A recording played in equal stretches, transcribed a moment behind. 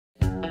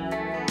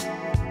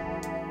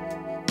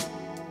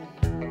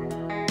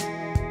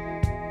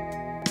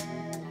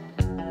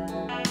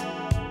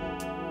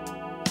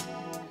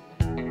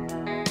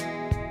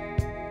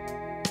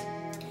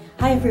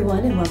Hi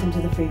everyone, and welcome to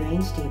the Free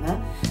Range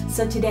Diva.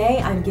 So today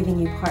I'm giving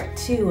you part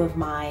 2 of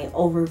my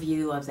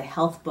overview of the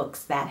health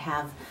books that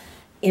have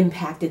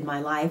impacted my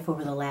life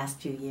over the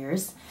last few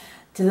years.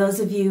 To those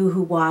of you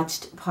who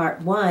watched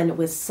part 1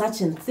 with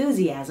such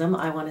enthusiasm,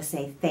 I want to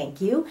say thank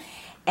you.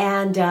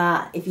 And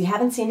if you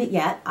haven't seen it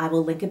yet, I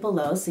will link it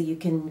below so you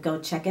can go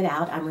check it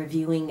out. I'm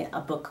reviewing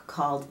a book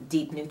called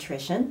Deep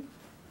Nutrition.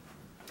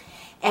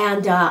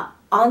 And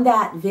on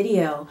that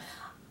video,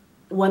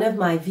 one of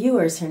my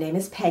viewers, her name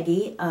is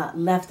Peggy,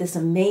 left this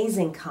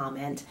amazing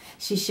comment.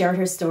 She shared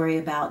her story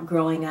about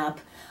growing up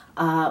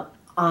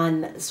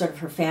on sort of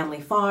her family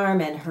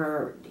farm and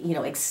her,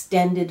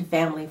 extended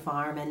family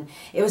farm, and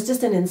it was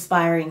just an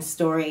inspiring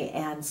story.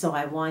 And so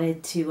I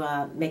wanted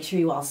to make sure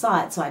you all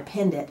saw it, so I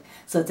pinned it,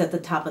 so it's at the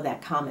top of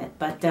that comment.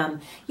 But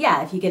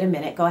yeah, if you get a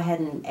minute, go ahead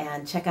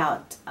and check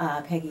out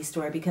Peggy's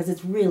story, because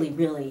it's really,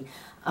 really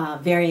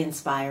very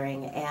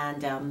inspiring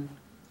and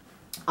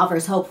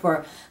offers hope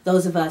for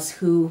those of us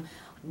who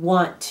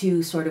want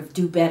to sort of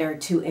do better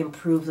to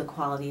improve the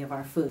quality of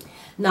our food.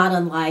 Not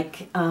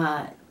unlike,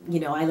 I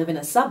live in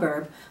a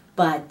suburb,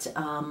 but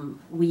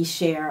we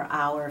share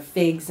our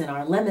figs and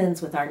our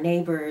lemons with our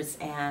neighbors,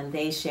 and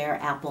they share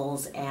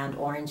apples and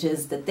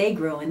oranges that they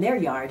grow in their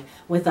yard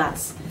with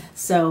us.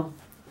 So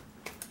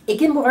it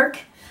can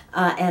work,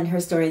 and her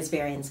story is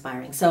very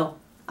inspiring. So,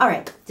 all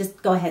right,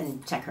 just go ahead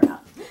and check her out.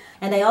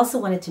 And I also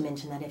wanted to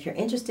mention that if you're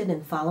interested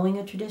in following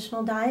a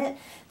traditional diet,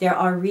 there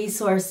are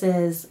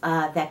resources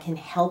that can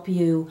help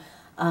you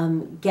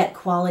get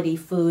quality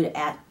food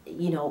at,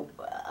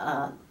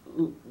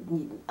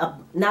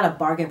 not a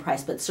bargain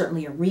price, but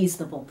certainly a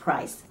reasonable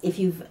price. If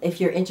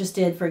you're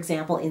interested, for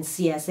example, in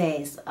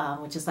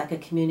CSAs, which is like a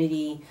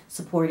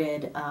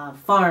community-supported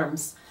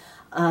farms,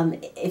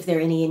 if there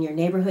are any in your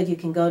neighborhood, you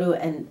can go to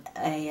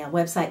a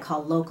website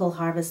called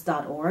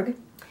localharvest.org.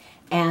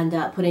 and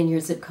put in your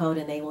zip code,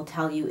 and they will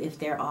tell you if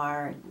there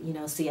are,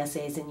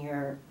 CSAs in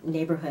your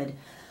neighborhood.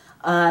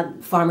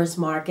 Farmers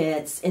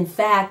markets. In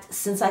fact,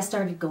 since I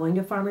started going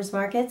to farmers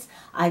markets,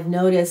 I've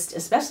noticed,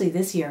 especially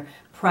this year,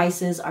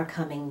 prices are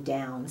coming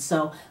down.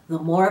 So the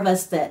more of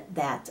us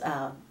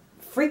that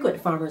frequent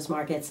farmers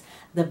markets,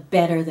 the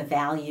better the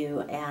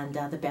value and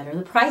the better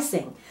the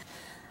pricing.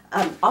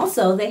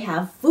 Also, they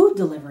have food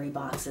delivery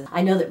boxes.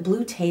 I know that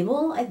Blue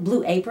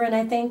Apron,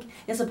 I think,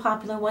 is a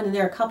popular one, and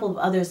there are a couple of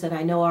others that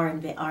I know are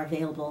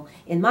available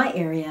in my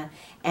area.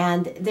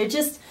 And they're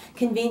just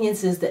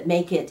conveniences that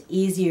make it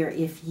easier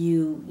if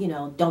you,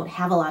 don't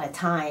have a lot of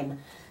time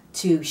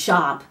to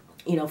shop.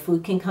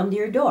 Food can come to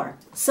your door.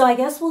 So I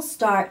guess we'll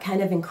start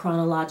kind of in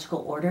chronological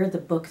order. The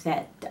book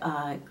that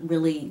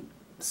really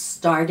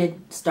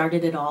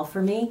started it all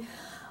for me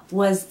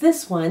was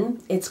this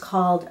one. It's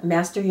called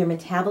Master Your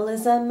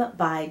Metabolism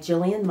by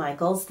Jillian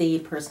Michaels, the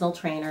personal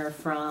trainer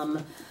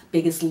from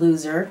Biggest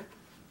Loser.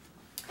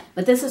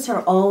 But this is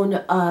her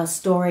own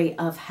story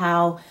of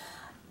how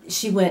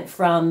she went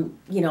from,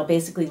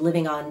 basically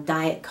living on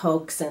Diet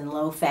Cokes and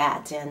low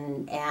fat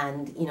and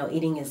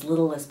eating as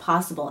little as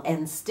possible,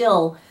 and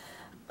still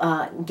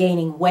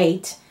gaining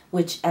weight,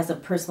 which as a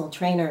personal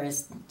trainer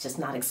is just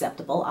not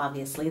acceptable.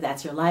 Obviously,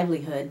 that's your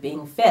livelihood,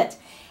 being fit.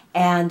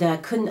 And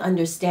couldn't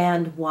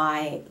understand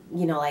why,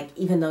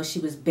 even though she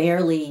was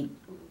barely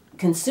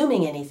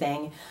consuming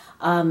anything,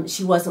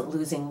 she wasn't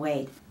losing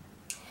weight.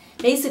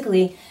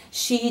 Basically,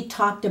 she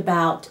talked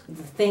about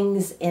the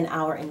things in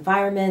our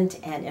environment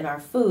and in our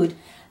food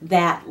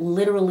that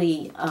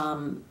literally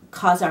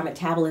cause our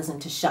metabolism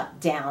to shut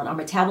down. Our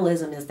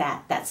metabolism is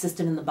that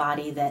system in the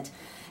body that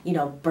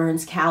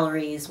burns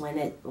calories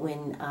when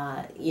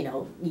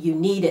you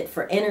need it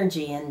for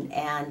energy,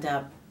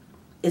 and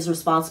is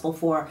responsible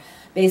for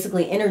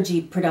basically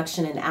energy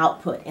production and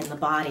output in the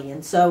body.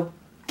 And so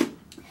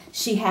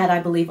she had,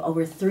 I believe,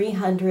 over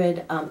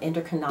 300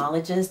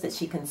 endocrinologists that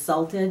she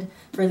consulted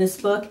for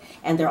this book,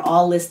 and they're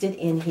all listed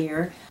in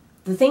here.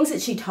 The things that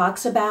she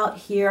talks about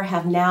here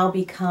have now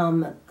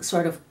become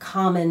sort of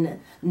common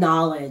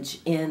knowledge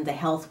in the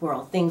health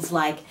world. Things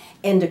like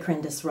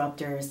endocrine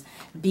disruptors,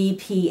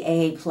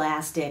 BPA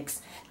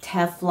plastics,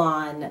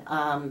 Teflon,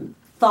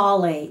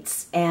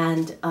 phthalates,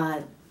 and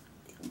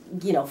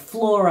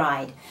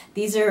fluoride.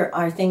 These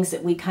are things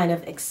that we kind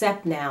of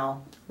accept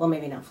now. Well,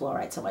 maybe not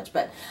fluoride so much,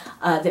 but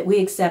that we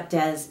accept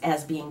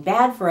as being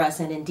bad for us.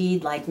 And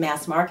indeed, like,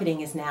 mass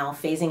marketing is now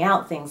phasing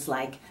out things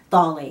like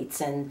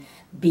phthalates and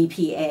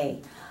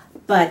BPA.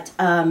 But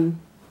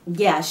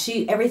yeah,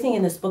 everything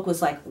in this book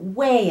was like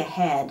way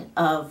ahead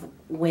of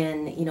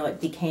when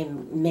it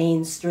became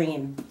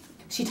mainstream.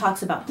 She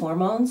talks about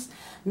hormones,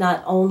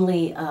 not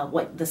only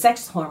what the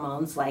sex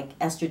hormones like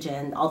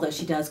estrogen, although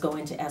she does go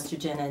into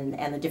estrogen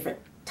and the different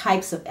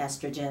types of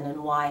estrogen,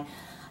 and why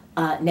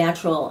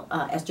natural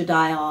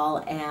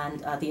estradiol and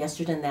the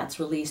estrogen that's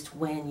released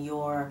when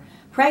you're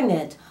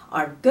pregnant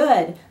are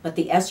good, but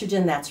the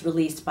estrogen that's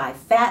released by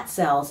fat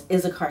cells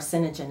is a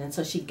carcinogen. And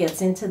so she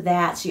gets into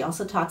that. She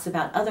also talks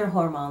about other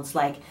hormones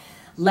like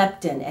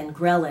leptin and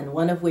ghrelin,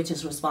 one of which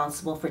is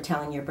responsible for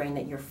telling your brain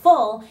that you're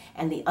full,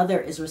 and the other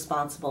is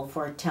responsible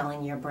for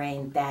telling your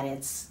brain that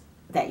it's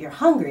that you're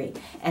hungry,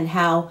 and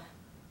how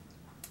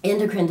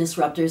endocrine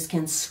disruptors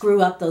can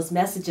screw up those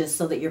messages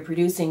so that you're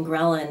producing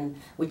ghrelin,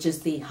 which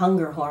is the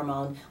hunger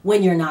hormone,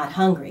 when you're not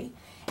hungry.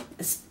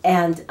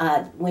 And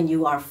when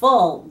you are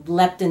full,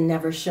 leptin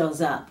never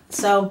shows up.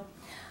 So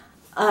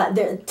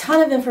there's a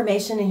ton of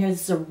information in here.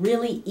 This is a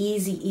really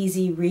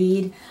easy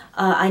read.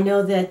 I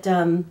know that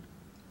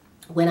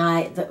when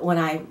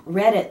I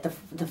read it,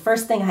 the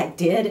first thing I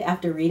did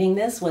after reading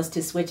this was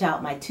to switch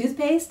out my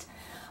toothpaste,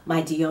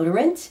 my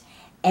deodorant,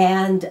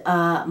 and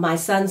my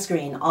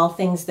sunscreen, all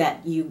things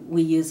that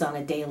we use on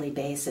a daily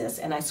basis.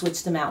 And I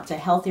switched them out to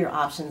healthier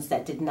options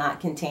that did not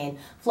contain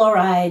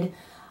fluoride,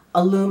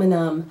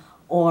 aluminum,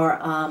 or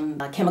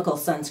chemical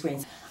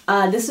sunscreens.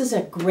 This is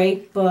a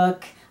great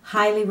book,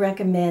 highly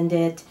recommend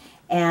it,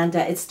 and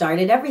it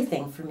started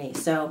everything for me.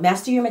 So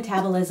Master Your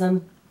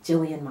Metabolism,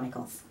 Jillian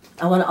Michaels.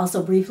 I want to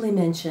also briefly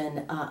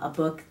mention a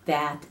book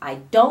that I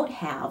don't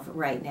have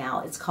right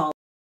now. It's called,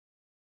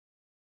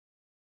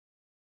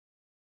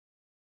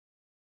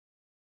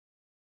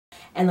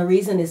 and the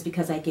reason is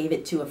because I gave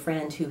it to a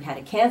friend who had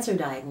a cancer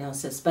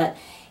diagnosis, but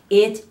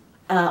it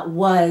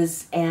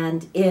was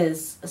and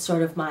is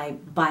sort of my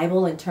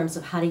Bible in terms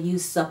of how to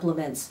use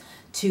supplements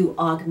to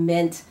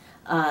augment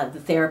the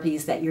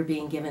therapies that you're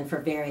being given for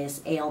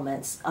various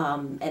ailments,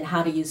 and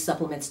how to use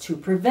supplements to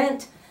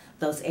prevent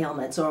those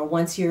ailments, or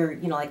once you're,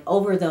 like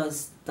over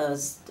those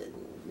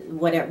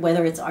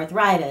whether it's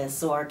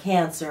arthritis or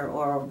cancer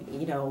or,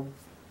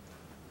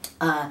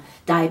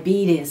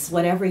 diabetes,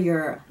 whatever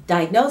your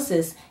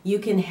diagnosis, you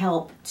can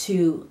help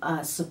to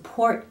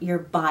support your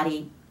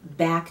body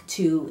back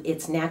to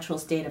its natural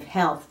state of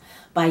health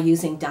by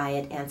using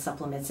diet and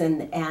supplements.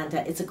 And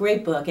it's a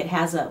great book. It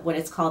has what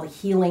it's called a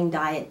healing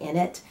diet in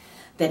it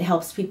that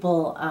helps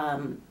people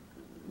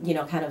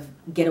kind of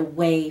get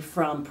away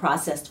from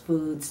processed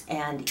foods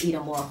and eat a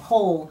more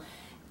whole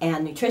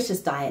and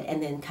nutritious diet,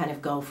 and then kind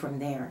of go from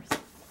there.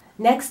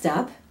 Next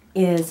up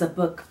is a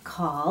book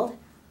called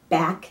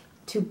Back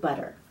to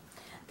Butter.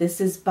 This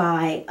is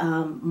by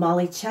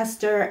Molly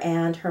Chester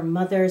and her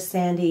mother,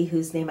 Sandy,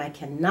 whose name I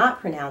cannot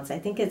pronounce. I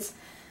think it's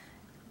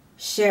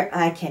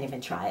I can't even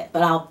try it,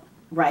 but I'll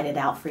write it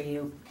out for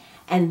you.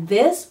 And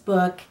this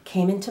book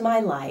came into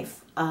my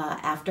life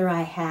after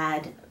I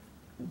had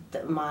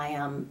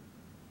my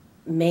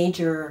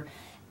major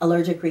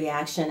allergic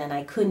reaction, and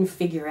I couldn't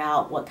figure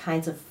out what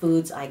kinds of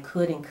foods I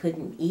could and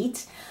couldn't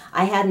eat.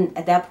 I hadn't,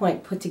 at that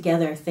point, put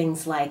together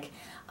things like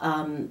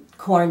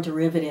corn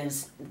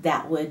derivatives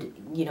that would,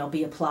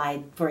 be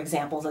applied, for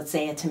example, let's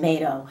say a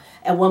tomato.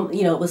 And one,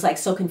 it was like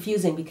so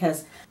confusing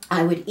because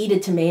I would eat a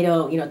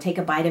tomato, take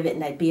a bite of it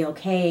and I'd be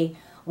okay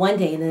one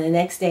day, and then the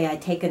next day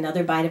I'd take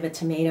another bite of a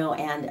tomato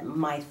and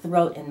my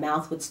throat and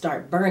mouth would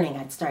start burning.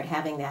 I'd start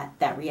having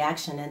that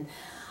reaction, and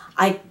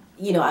I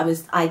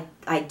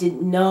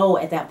didn't know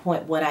at that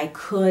point what I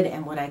could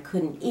and what I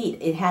couldn't eat.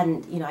 It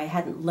hadn't, I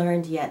hadn't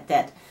learned yet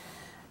that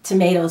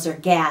tomatoes are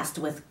gassed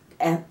with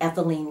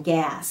ethylene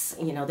gas.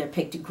 They're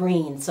picked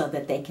green so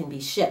that they can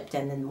be shipped,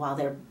 and then while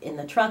they're in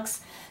the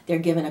trucks, they're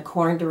given a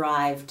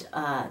corn-derived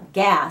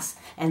gas,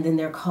 and then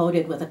they're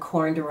coated with a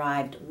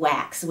corn-derived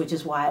wax, which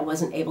is why I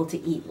wasn't able to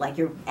eat like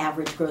your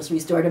average grocery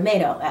store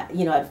tomato.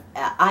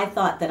 I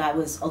thought that I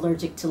was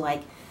allergic to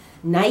like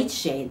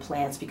nightshade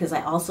plants because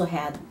I also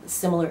had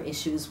similar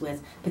issues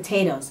with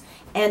potatoes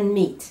and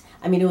meat.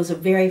 I mean, it was a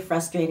very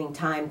frustrating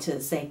time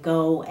to say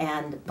go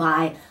and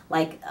buy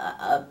like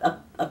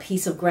a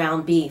piece of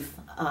ground beef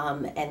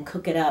and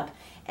cook it up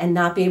and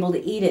not be able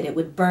to eat it. It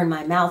would burn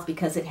my mouth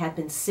because it had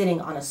been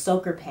sitting on a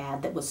soaker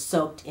pad that was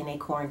soaked in a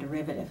corn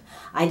derivative.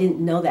 I didn't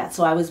know that,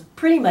 so I was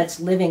pretty much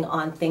living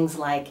on things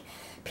like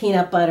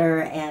peanut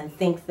butter and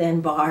Think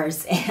Thin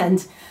bars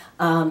and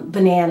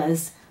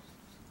bananas.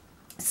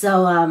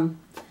 So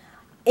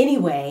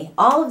anyway,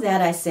 all of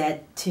that I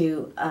said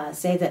to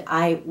say that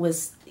I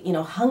was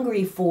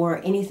hungry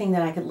for anything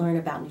that I could learn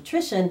about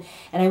nutrition,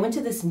 and I went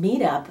to this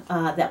meetup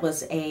that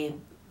was a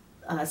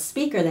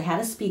speaker that had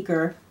a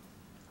speaker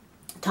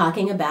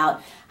talking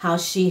about how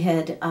she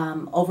had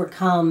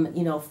overcome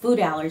food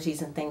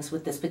allergies and things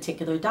with this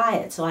particular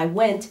diet. So I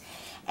went,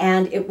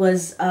 and it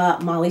was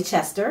Molly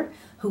Chester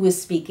who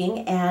was speaking,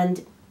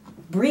 and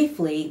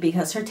briefly,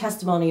 because her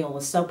testimonial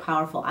was so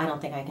powerful, I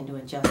don't think I can do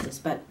it justice,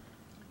 but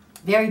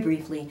very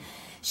briefly,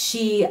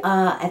 she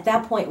at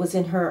that point was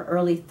in her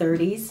early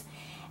 30s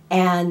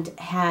and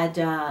had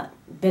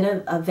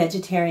been a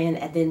vegetarian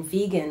and then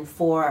vegan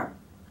for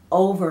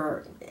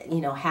over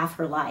half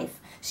her life.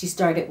 She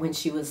started when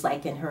she was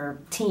like in her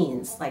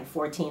teens, like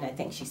 14, I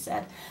think she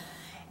said.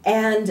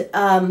 And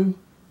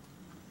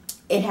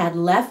it had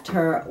left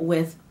her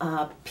with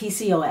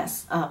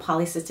PCOS,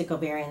 polycystic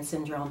ovarian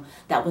syndrome,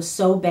 that was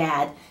so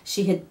bad.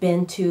 She had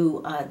been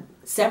to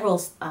several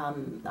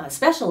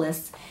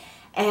specialists,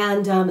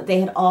 and they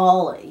had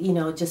all,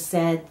 just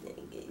said,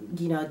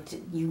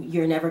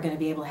 you're never going to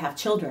be able to have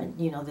children.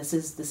 This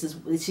is.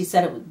 She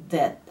said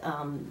that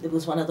it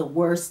was one of the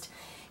worst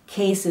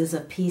cases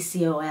of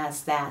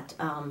PCOS that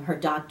her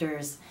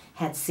doctors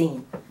had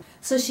seen.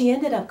 So she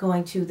ended up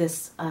going to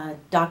this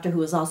doctor who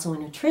was also a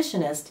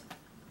nutritionist,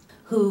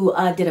 who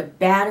did a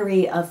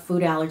battery of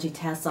food allergy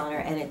tests on her,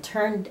 and it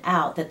turned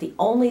out that the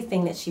only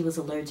thing that she was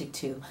allergic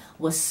to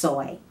was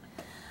soy.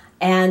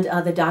 And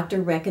the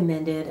doctor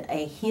recommended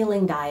a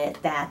healing diet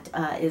that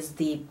is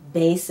the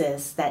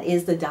basis, that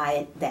is the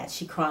diet that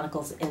she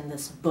chronicles in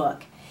this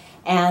book.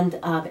 And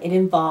it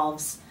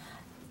involves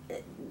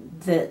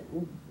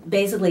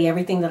basically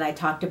everything that I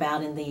talked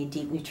about in the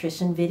deep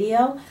nutrition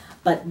video.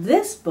 But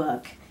this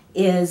book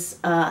is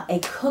a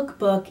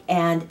cookbook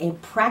and a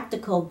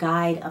practical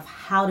guide of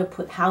how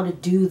to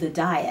do the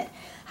diet,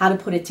 how to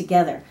put it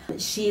together.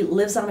 She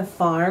lives on a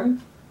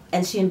farm,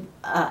 and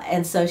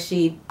so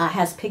she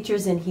has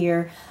pictures in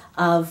here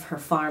of her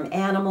farm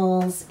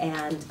animals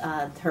and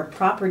her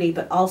property,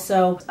 but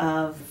also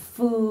of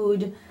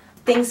food,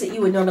 things that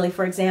you would normally,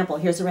 for example,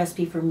 here's a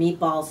recipe for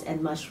meatballs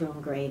and mushroom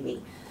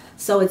gravy.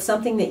 So it's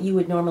something that you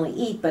would normally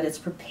eat, but it's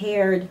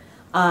prepared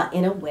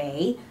in a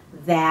way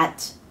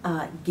that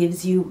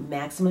gives you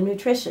maximum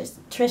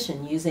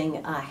nutrition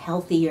using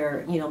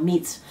healthier,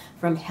 meats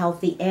from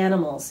healthy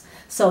animals.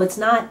 So it's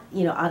not,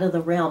 out of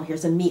the realm.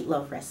 Here's a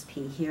meatloaf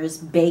recipe. Here's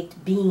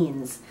baked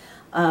beans,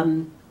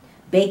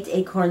 baked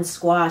acorn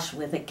squash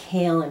with a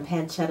kale and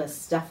pancetta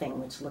stuffing,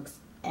 which looks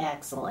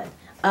excellent.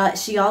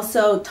 She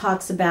also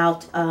talks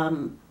about,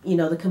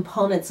 the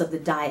components of the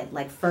diet,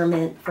 like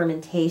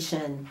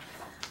fermentation,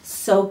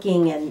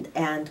 soaking,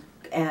 and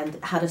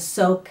how to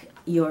soak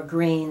your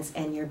grains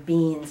and your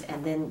beans,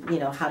 and then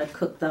how to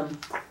cook them.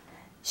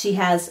 She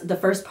has, the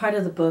first part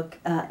of the book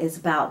is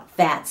about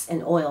fats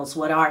and oils.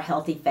 What are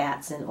healthy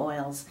fats and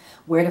oils?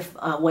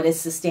 What is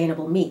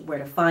sustainable meat? Where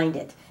to find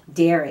it?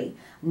 Dairy,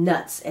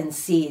 nuts and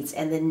seeds,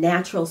 and then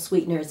natural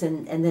sweeteners.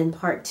 And then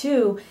part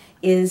 2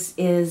 is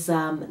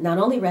not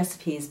only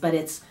recipes, but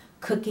it's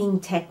cooking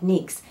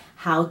techniques.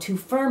 How to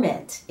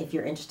ferment, if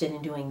you're interested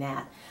in doing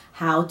that.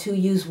 How to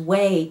use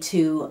whey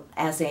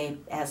as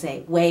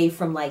a whey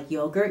from like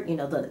yogurt,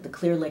 the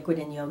clear liquid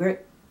in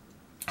yogurt.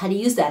 How to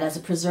use that as a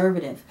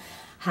preservative.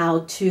 How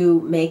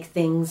to make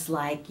things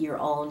like your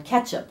own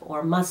ketchup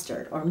or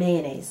mustard or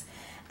mayonnaise,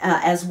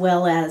 as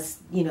well as,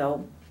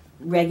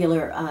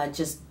 regular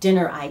just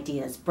dinner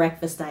ideas,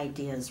 breakfast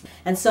ideas.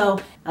 And so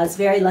I was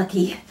very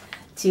lucky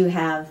to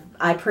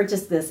I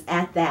purchased this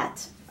at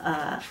that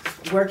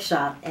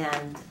workshop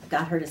and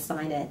got her to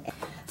sign it.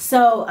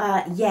 So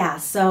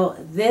so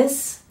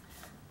this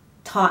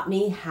taught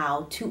me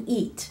how to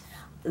eat.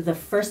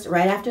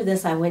 Right after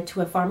this, I went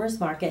to a farmer's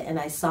market and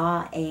I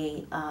saw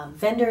a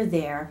vendor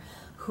there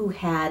who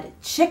had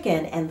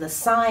chicken, and the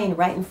sign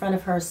right in front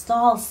of her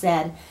stall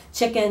said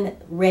chicken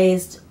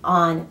raised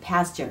on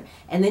pasture.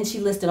 And then she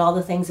listed all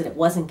the things that it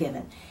wasn't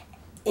given,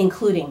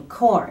 including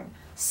corn,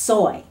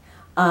 soy,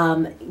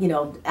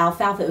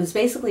 alfalfa. It was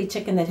basically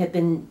chicken that had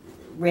been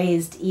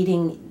raised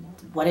eating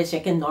what a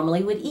chicken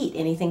normally would eat,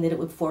 anything that it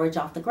would forage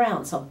off the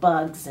ground, so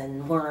bugs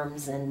and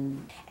worms,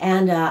 and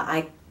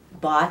I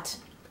bought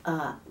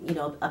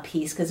a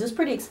piece because it was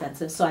pretty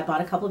expensive. So I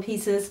bought a couple of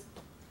pieces,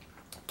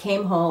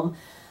 came home,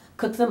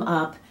 cooked them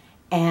up,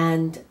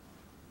 and it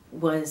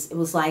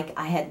was like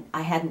I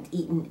hadn't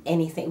eaten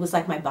anything. It was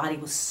like my body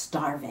was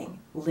starving,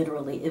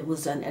 literally. It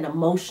was an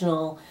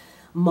emotional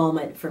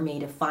moment for me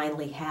to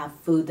finally have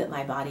food that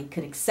my body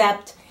could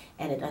accept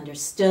and it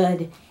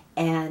understood.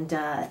 And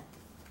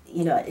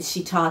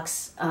she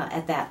talks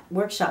at that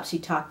workshop, she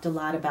talked a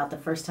lot about the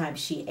first time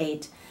she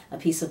ate a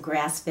piece of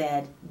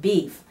grass-fed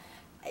beef,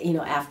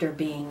 after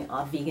being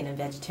a vegan and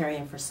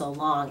vegetarian for so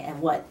long,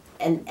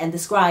 and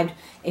described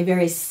a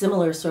very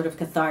similar sort of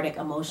cathartic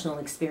emotional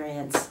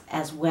experience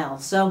as well.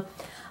 So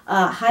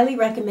highly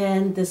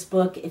recommend this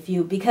book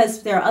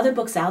because there are other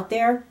books out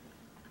there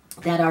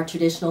that are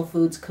traditional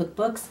foods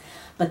cookbooks,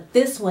 but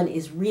this one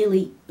is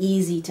really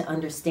easy to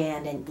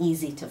understand and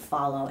easy to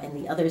follow, and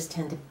the others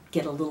tend to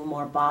get a little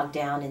more bogged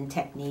down in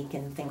technique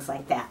and things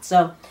like that.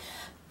 So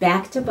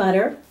back to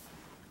butter.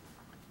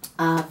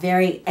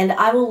 And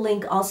I will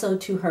link also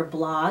to her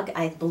blog.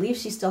 I believe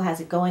she still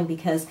has it going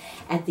because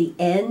at the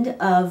end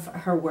of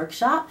her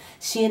workshop,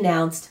 she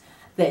announced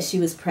that she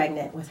was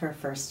pregnant with her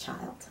first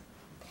child.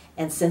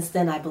 And since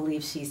then, I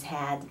believe she's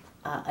had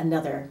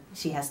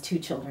she has 2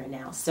 children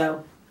now.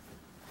 So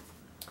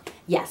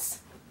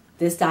yes,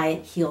 this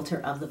diet healed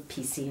her of the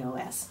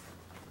PCOS.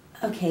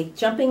 Okay,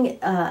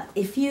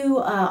 if you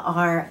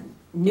are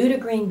new to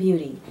green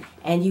beauty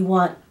and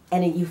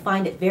you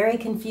find it very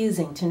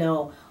confusing to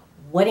know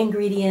what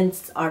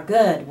ingredients are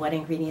good, what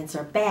ingredients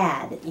are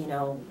bad,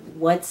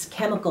 what's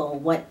chemical,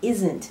 what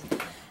isn't.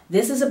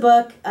 This is a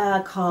book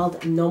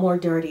called No More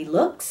Dirty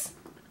Looks.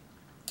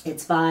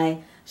 It's by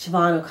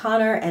Siobhan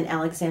O'Connor and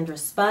Alexandra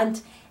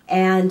Spunt,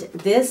 and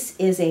this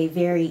is a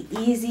very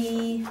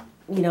easy,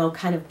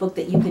 kind of book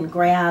that you can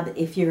grab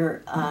if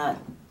you're,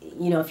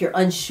 if you're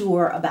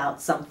unsure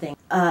about something.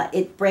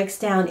 It breaks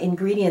down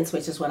ingredients,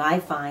 which is what I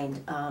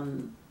find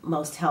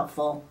most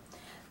helpful,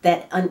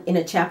 that in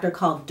a chapter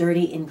called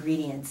Dirty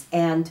Ingredients.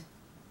 And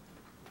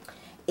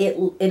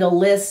it'll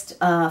list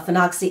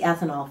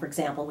phenoxyethanol, for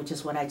example, which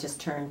is what I just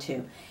turned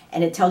to.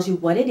 And it tells you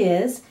what it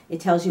is, it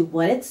tells you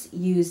what it's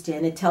used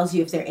in, it tells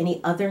you if there are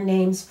any other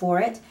names for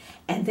it,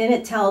 and then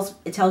it tells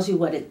you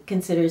what it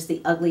considers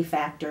the ugly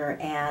factor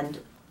and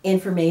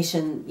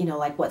information,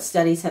 like what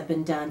studies have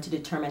been done to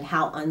determine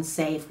how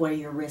unsafe, what are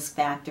your risk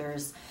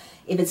factors,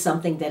 if it's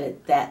something that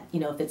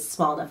if it's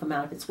small enough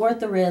amount, if it's worth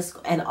the risk,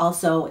 and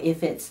also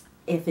if it's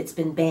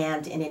been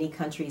banned in any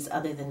countries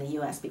other than the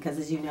U.S., because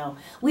as you know,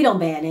 we don't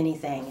ban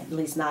anything, at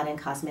least not in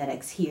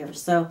cosmetics here.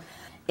 So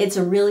it's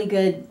a really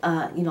good,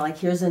 like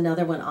here's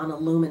another one on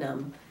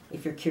aluminum,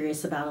 if you're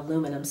curious about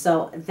aluminum.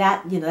 So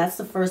that's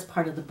the first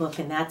part of the book,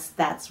 and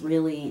that's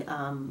really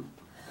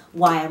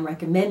why I'm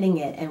recommending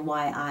it and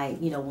why I,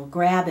 will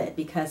grab it,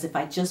 because if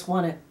I just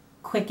want a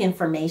quick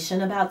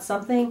information about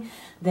something,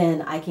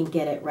 then I can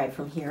get it right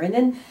from here. And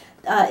then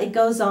it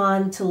goes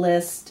on to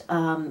list,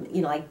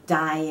 like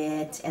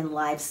diet and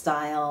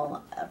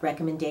lifestyle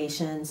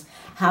recommendations,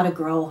 how to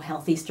grow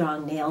healthy,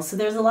 strong nails. So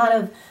there's a lot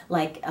of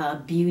like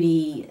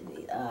beauty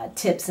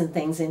tips and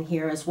things in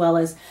here, as well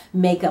as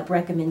makeup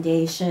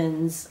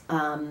recommendations,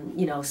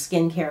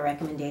 skincare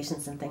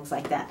recommendations and things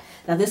like that.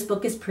 Now this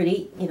book is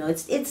pretty,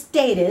 it's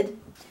dated.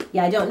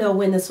 Yeah, I don't know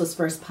when this was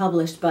first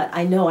published, but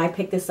I know I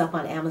picked this up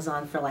on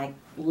Amazon for like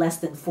less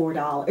than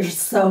 $4.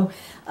 So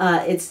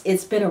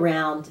it's been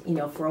around,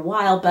 for a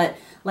while. But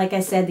like I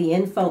said, the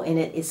info in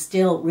it is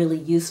still really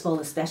useful,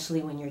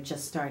 especially when you're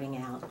just starting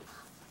out.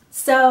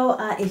 So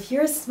if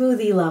you're a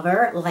smoothie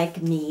lover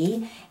like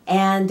me,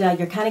 and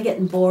you're kind of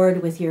getting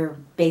bored with your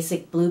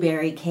basic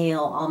blueberry,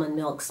 kale, almond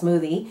milk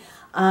smoothie,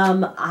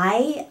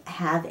 I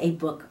have a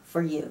book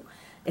for you,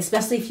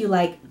 especially if you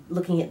like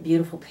looking at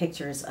beautiful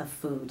pictures of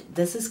food.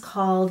 This is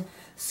called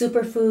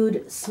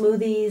Superfood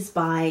Smoothies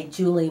by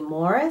Julie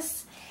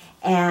Morris,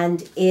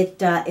 and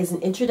it is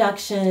an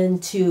introduction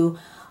to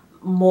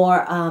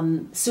more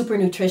super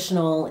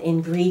nutritional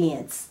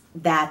ingredients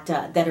that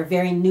are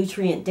very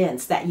nutrient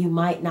dense, that you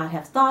might not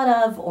have thought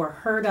of or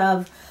heard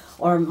of,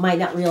 or might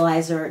not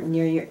realize are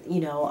near your,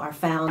 are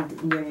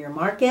found near your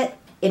market.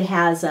 It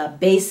has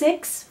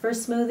basics for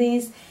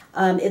smoothies.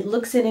 It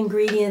looks at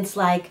ingredients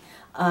like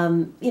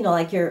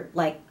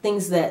like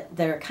things that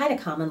are kind of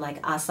common,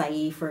 like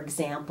acai, for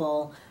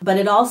example. But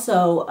it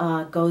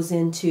also goes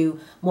into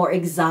more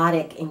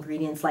exotic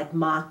ingredients like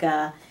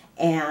maca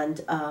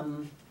and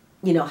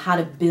how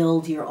to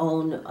build your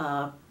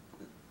own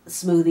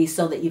smoothie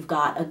so that you've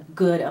got a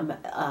good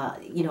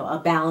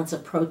a balance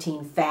of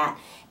protein, fat,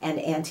 and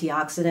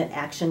antioxidant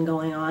action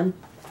going on.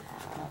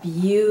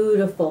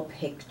 Beautiful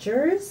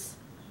pictures.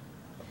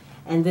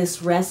 And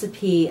this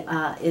recipe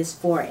is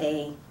for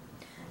a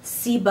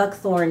sea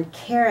buckthorn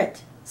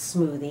carrot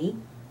smoothie,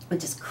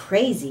 which is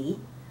crazy,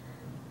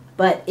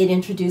 but it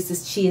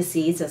introduces chia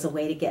seeds as a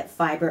way to get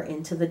fiber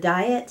into the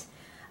diet.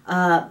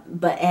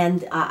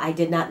 I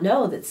did not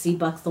know that sea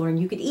buckthorn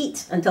you could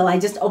eat until I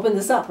just opened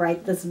this up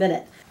right this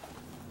minute.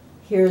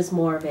 Here's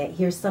more of it.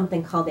 Here's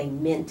something called a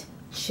mint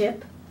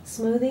chip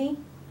smoothie,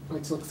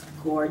 which looks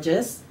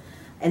gorgeous.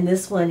 And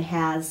this one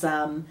has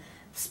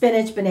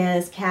spinach,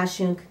 bananas,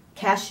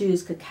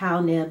 cashews,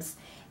 cacao nibs,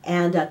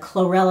 and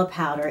chlorella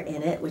powder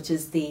in it, which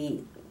is the,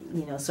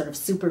 sort of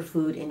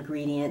superfood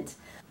ingredient.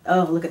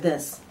 Oh, look at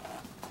this.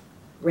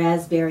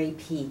 Raspberry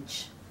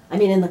peach. I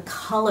mean, in the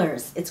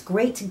colors, it's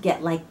great to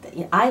get like,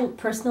 I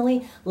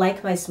personally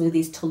like my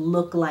smoothies to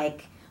look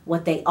like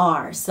what they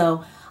are.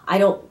 So I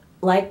don't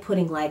like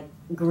putting like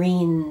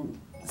green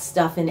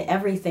stuff in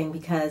everything,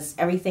 because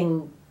I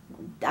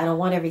don't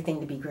want everything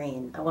to be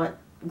green. I want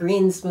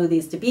green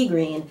smoothies to be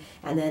green,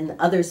 and then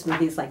other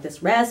smoothies like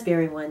this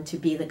raspberry one to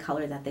be the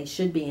color that they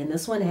should be. And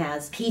this one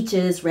has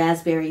peaches,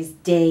 raspberries,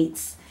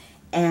 dates,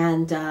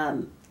 and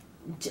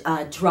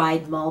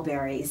dried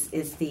mulberries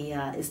is the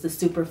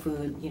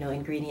superfood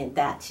ingredient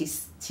that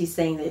she's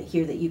saying that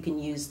here that you can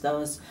use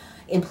those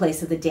in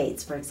place of the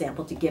dates, for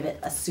example, to give it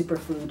a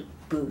superfood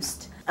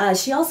boost.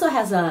 She also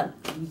has a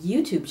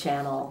YouTube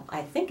channel.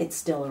 I think it's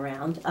still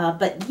around,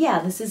 but yeah,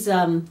 this is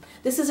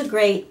a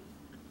great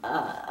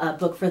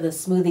book for the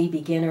smoothie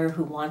beginner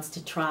who wants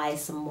to try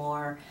some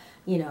more,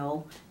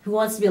 who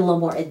wants to be a little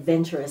more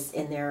adventurous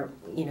in their,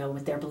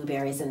 with their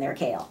blueberries and their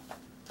kale.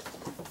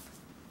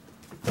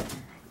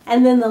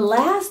 And then the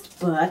last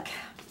book,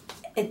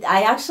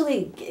 I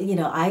actually,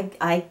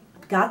 I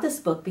got this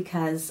book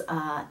because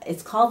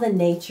it's called The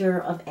Nature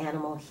of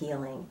Animal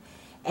Healing.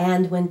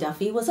 And when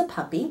Duffy was a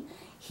puppy,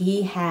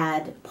 he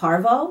had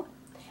parvo,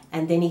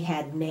 and then he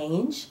had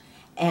mange,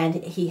 and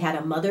he had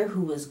a mother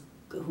who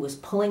was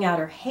pulling out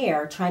her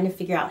hair, trying to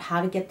figure out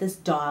how to get this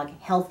dog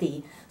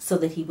healthy so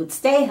that he would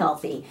stay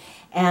healthy.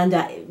 And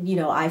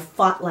I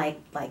fought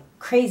like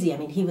crazy. I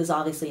mean, he was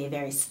obviously a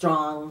very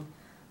strong,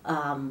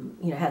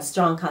 has a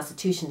strong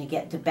constitution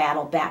to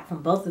battle back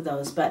from both of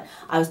those. But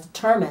I was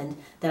determined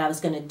that I was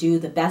going to do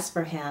the best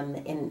for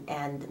him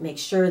and make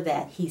sure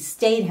that he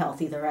stayed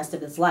healthy the rest of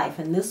his life.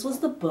 And this was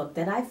the book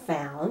that I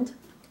found,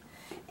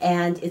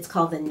 and it's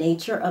called The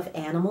Nature of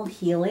Animal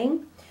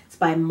Healing. It's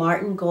by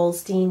Martin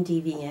Goldstein,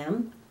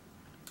 DVM.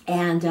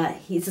 And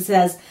he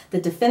says, the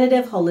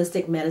definitive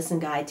holistic medicine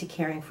guide to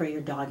caring for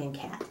your dog and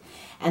cat.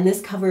 And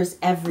this covers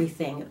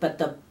everything, but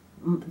the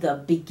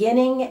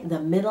beginning, the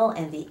middle,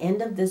 and the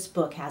end of this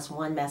book has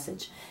one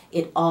message.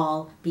 It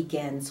all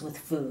begins with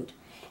food.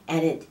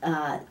 And it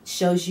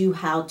shows you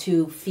how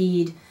to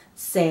feed,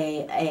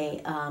 say,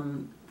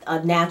 a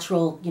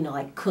natural,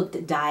 like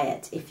cooked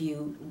diet if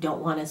you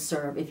don't want to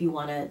serve, if you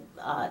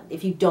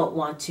don't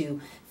want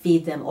to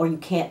feed them, or you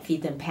can't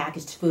feed them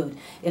packaged food.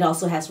 It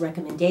also has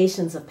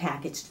recommendations of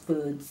packaged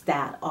foods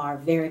that are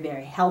very,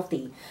 very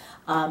healthy.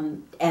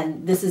 And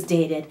this is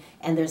dated,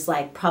 and there's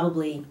like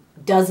probably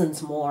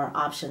dozens more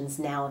options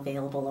now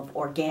available of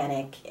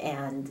organic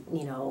and,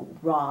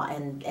 raw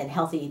and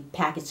healthy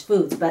packaged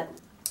foods. But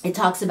it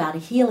talks about a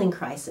healing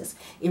crisis.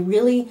 It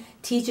really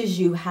teaches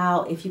you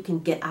how, if you can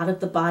get out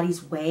of the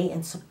body's way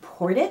and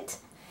support it,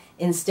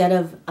 instead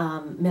of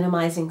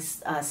minimizing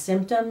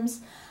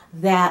symptoms,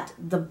 that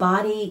the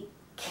body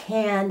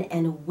can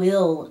and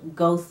will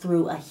go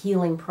through a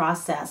healing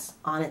process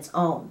on its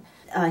own.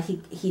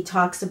 He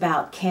talks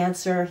about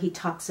cancer. He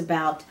talks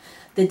about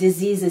the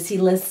diseases. He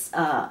lists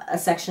a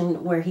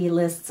section where he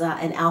lists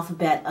an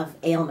alphabet of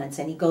ailments,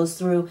 and he goes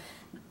through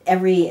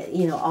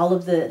all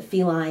of the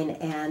feline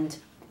and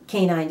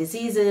canine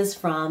diseases,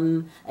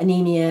 from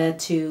anemia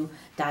to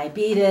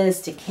diabetes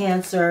to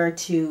cancer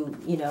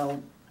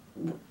to,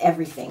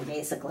 everything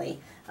basically.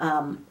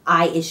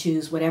 Eye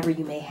issues, whatever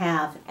you may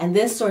have. And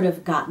this sort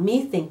of got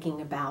me thinking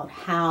about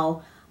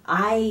how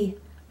I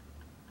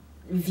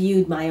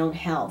viewed my own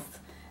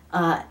health,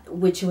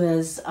 which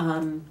was,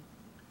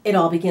 it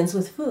all begins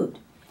with food.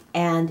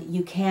 And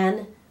you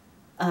can,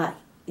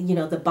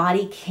 the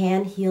body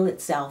can heal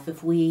itself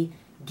if we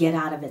get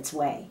out of its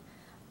way.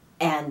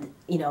 And,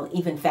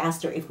 even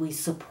faster if we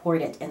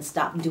support it and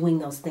stop doing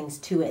those things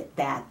to it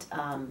that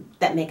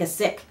make us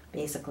sick,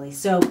 basically.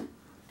 So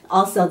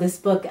also this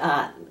book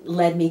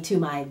led me to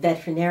my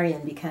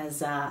veterinarian,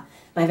 because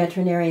my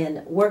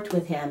veterinarian worked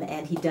with him,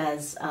 and he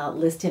does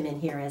list him in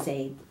here as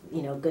a,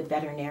 good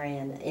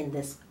veterinarian in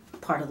this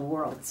part of the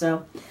world.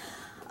 So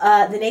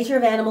the nature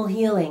of animal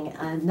healing,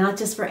 not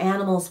just for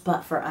animals,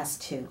 but for us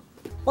too.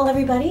 Well,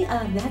 everybody,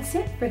 that's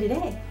it for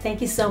today.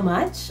 Thank you so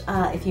much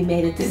if you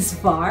made it this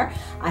far.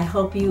 I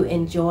hope you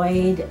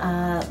enjoyed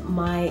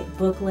my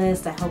book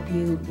list. I hope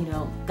you,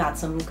 got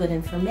some good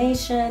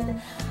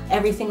information.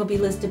 Everything will be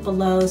listed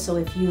below, so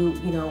if you,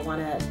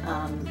 want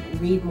to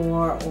read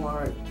more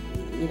or,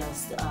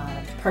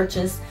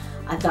 purchase,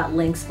 I've got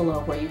links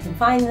below where you can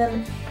find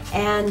them.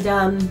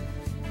 And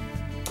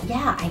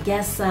yeah, I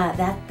guess I'm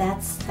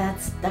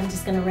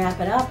just going to wrap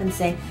it up and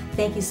say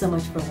thank you so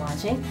much for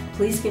watching.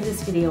 Please give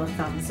this video a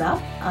thumbs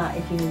up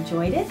if you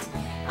enjoyed it.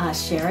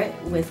 Share it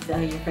with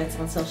your friends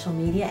on social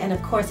media. And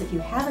of course, if you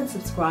haven't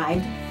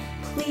subscribed,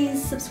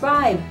 please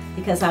subscribe,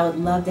 because I would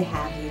love to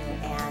have you.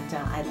 And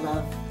I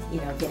love,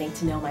 getting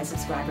to know my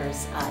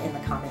subscribers in the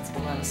comments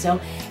below.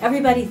 So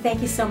everybody,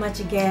 thank you so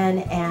much again,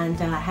 and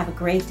have a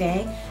great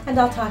day. And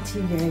I'll talk to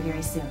you very,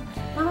 very soon.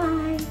 Bye.